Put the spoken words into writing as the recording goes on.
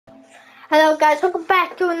Hello guys, welcome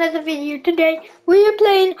back to another video. Today we are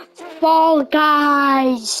playing Fall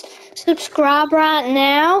Guys. Subscribe right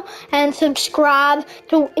now and subscribe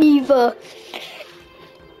to Eva.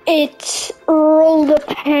 It's Earl the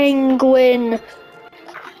Penguin.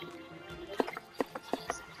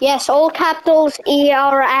 Yes, all capitals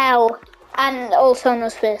ERL and also no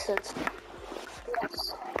spaces.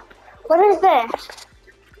 What is this?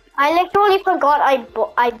 I literally forgot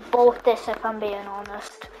I bought this, if I'm being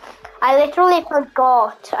honest. I literally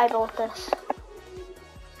forgot I bought this.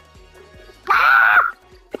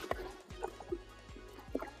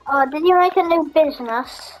 Oh, did you make a new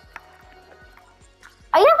business?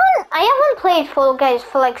 I haven't played Fall Guys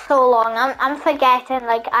for like so long. I'm forgetting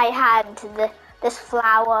like I had this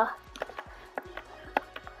flower.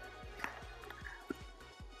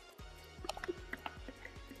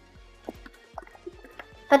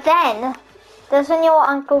 But then, doesn't your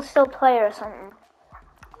uncle still play or something?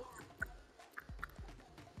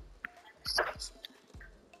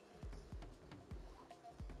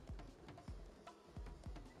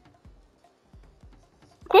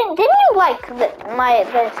 Didn't you like this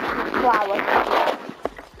flower?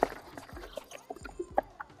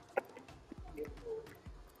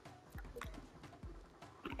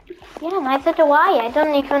 Yeah, neither do I. I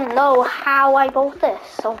don't even know how I bought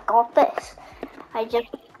this or got this. I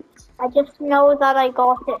just know that I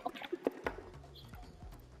got it.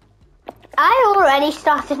 I already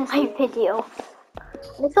started my video.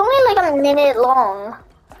 It's only like a minute long.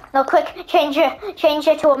 No, quick, change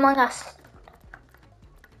it to Among Us.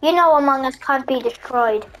 You know Among Us can't be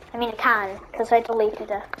destroyed. I mean it can, because I deleted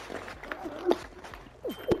it.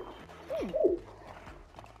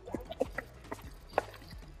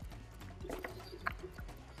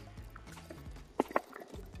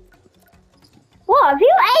 What, have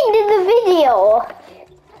you ended the video?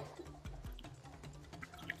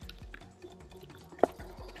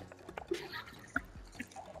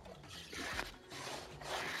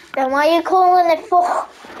 Then why are you calling it for?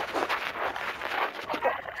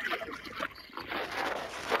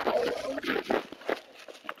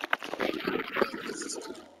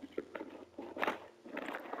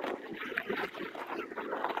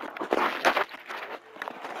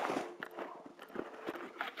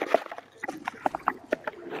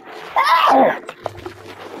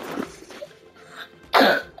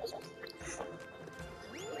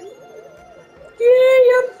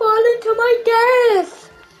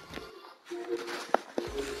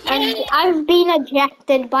 And I've been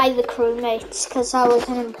ejected by the crewmates because I was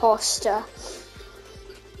an imposter.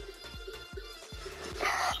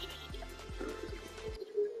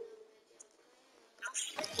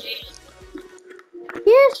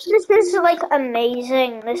 Yes, this is like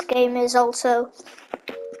amazing. This game is also.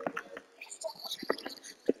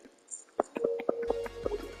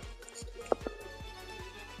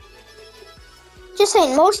 Just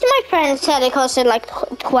saying, most of my friends said it costed like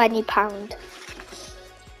 £20.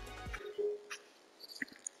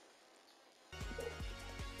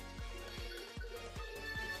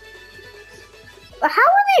 But how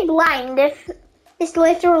are they blind if it's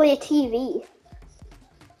literally a TV?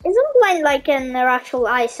 Isn't blind like in their actual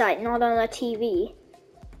eyesight, not on a TV?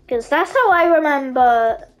 Because that's how I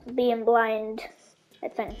remember being blind, I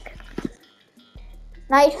think.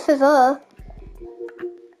 Night Fever.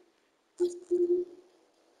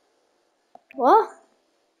 What?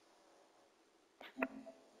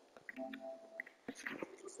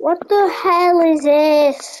 What the hell is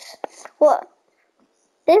this? What?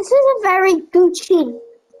 This is a very Gucci.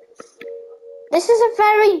 This is a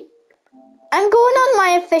very. I'm going on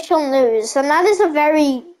my official news, and that is a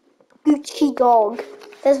very Gucci dog.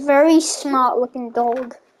 This very smart looking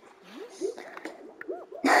dog.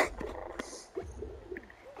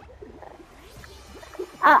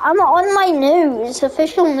 I'm on my news,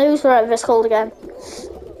 official news, whatever it's called again.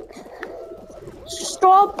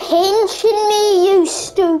 Stop pinching me, you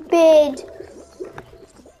stupid!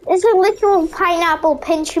 There's a literal pineapple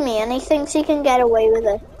pinching me and he thinks he can get away with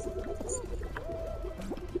it.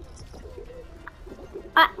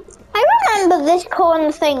 I remember this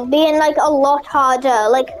corn thing being like a lot harder.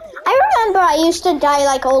 Like, I remember I used to die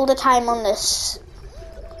like all the time on this.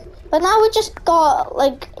 But now it just got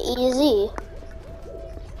like easy.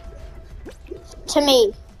 To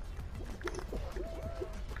me.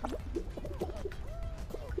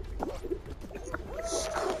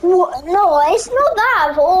 No, it's not that.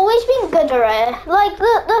 I've always been good at it. Like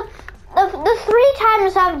the 3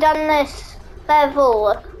 times I've done this level,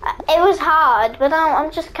 it was hard, but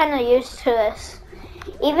I'm just kind of used to this.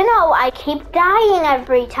 Even though I keep dying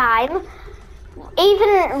every time,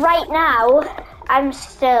 even right now, I'm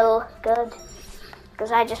still good.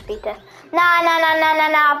 because I just beat it.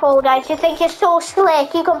 Nah, Fall Guys. You think you're so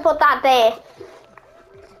slick? You can put that there.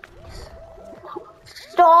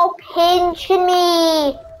 Stop pinching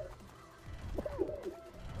me.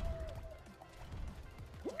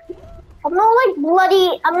 I'm not like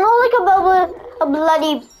bloody. I'm not like a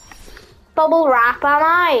bloody bubble wrap, am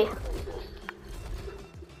I?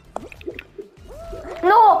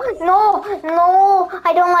 No,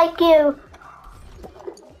 I don't like you.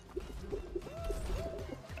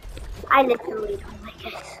 I literally don't like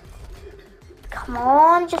it. Come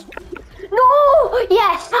on, just no.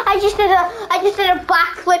 Yes, I just did a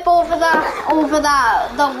backflip over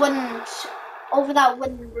that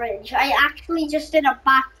wooden bridge. I actually just did a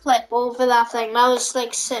backflip over that thing. That was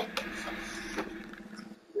like sick.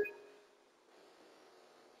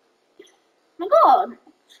 Oh my God,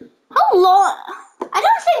 how long? I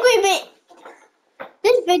don't think we've been.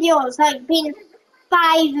 This video has like been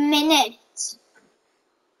 5 minutes.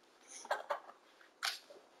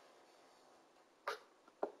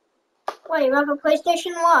 Wait, you have a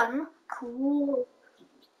PlayStation 1? Cool.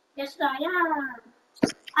 Yes, I am.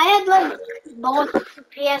 I had like both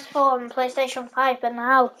PS4 and PlayStation 5, but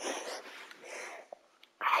now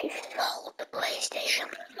I sold the PlayStation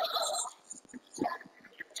 4.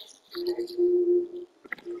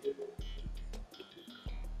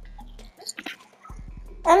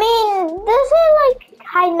 I mean, does it like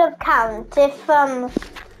kind of count if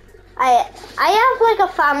I have like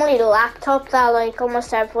a family laptop that like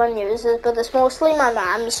almost everyone uses, but it's mostly my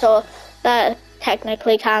mom, so that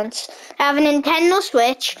technically counts. I have a Nintendo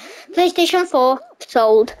Switch, PlayStation 4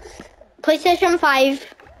 sold, PlayStation 5,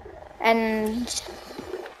 and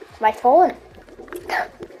my phone.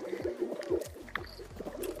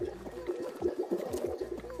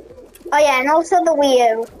 Oh yeah, and also the Wii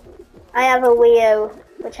U. I have a Wii U,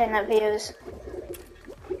 which I never use.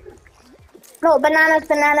 No, bananas.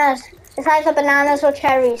 It's either bananas or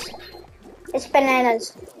cherries. It's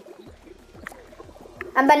bananas.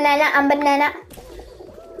 I'm banana.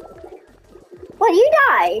 What, you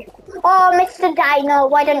die? Oh, Mr. Dino,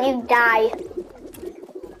 why don't you die?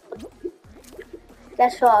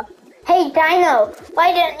 Guess what? Hey, Dino,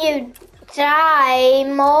 why don't you die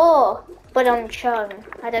more? But I'm Chung.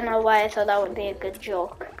 I don't know why I thought that would be a good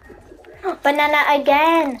joke. Banana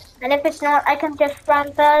again. And if it's not, I can just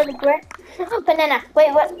run the grip. Banana.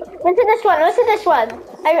 Wait, what? What's in this one?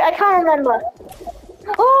 I can't remember.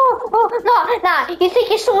 Oh, no, nah. You think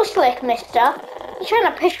you're so slick, mister? You're trying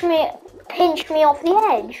to pinch me off the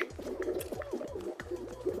edge.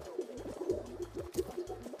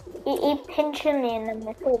 He pinching me in the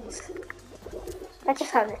nipples. That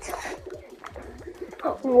just sounded.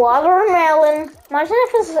 Watermelon. Imagine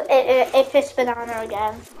if it's banana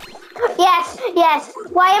again. Yes.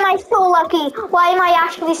 Why am I so lucky? Why am I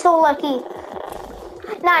actually so lucky?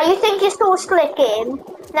 Nah, you think you're so slick, game?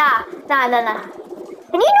 Nah.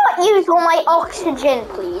 Can you not use all my oxygen,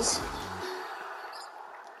 please?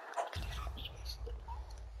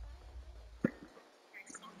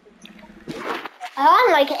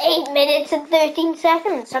 I'm like 8 minutes and 13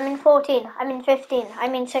 seconds. I'm in 14. I'm in 15.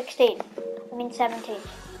 I'm in 16. I'm in 17.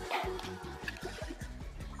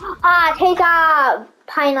 Take a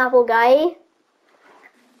pineapple guy.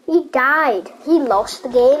 He died. He lost the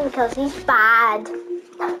game because he's bad.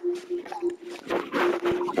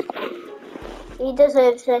 He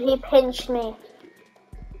deserves it. He pinched me.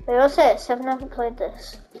 Wait, what's this? I've never played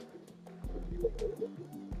this.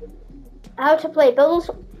 How to play Bubbles?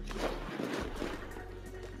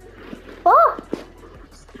 Oh!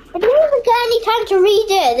 I didn't even get any time to read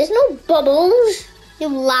it. There's no bubbles. You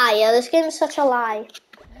liar. This game is such a lie.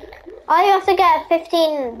 Oh, you have to get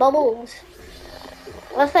 15 bubbles.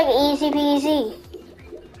 That's like easy peasy.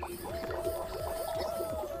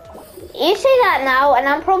 You say that now, and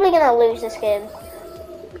I'm probably gonna lose this game.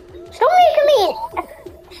 Stop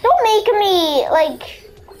making me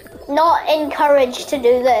like not encouraged to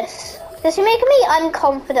do this. Because you're making me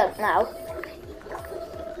unconfident now.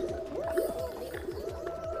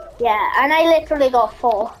 Yeah, and I literally got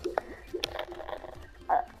 4.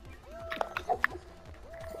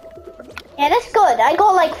 Yeah, that's good. I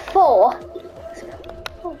got like 4.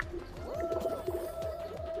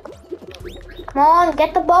 Come on,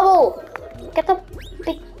 get the bubble. Get the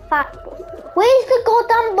big fat. Where's the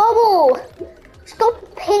goddamn bubble?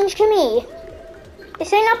 Stop pinching me.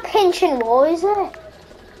 This ain't a pinching wall, is it?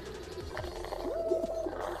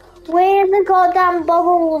 Where are the goddamn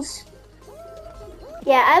bubbles?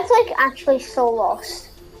 Yeah, I've like actually so lost.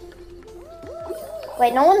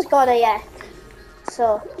 Wait, no one's got it yet.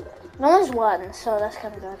 So, no one's won, so that's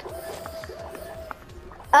kind of good.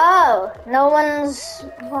 Oh, no one's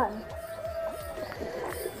won.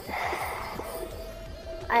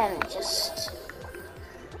 I am just...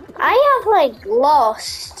 I have, like,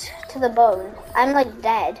 lost to the bone. I'm, like,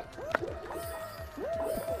 dead.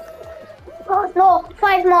 Oh, no,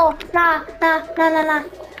 5 more. Nah.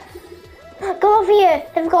 Go over here.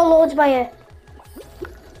 They've got loads by here.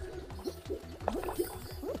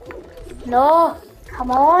 No,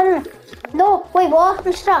 come on. No, wait, what?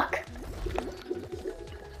 I'm stuck.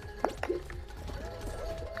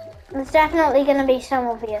 There's definitely gonna be some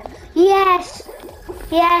over here. Yes!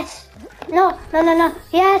 Yes! No.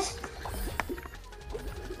 Yes!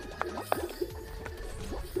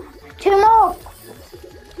 2 more!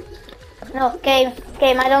 No, game,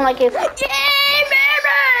 I don't like you. Yeah, baby!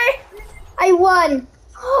 I won!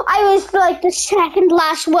 I was like the second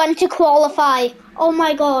last one to qualify. Oh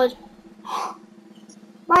my god.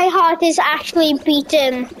 My heart is actually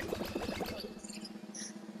beating.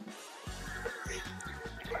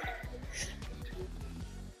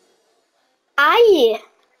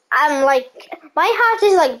 I'm like, my heart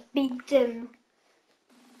is like beating.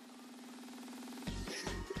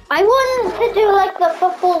 I want to do like the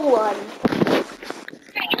football one.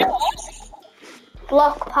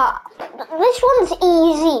 Block pop. This one's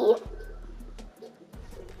easy.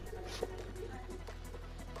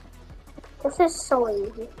 This is so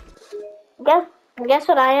easy. Guess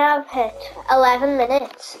what I have hit? 11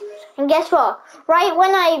 minutes. And guess what? Right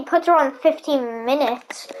when I put her on 15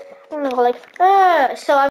 minutes, I'm gonna go like, so I'm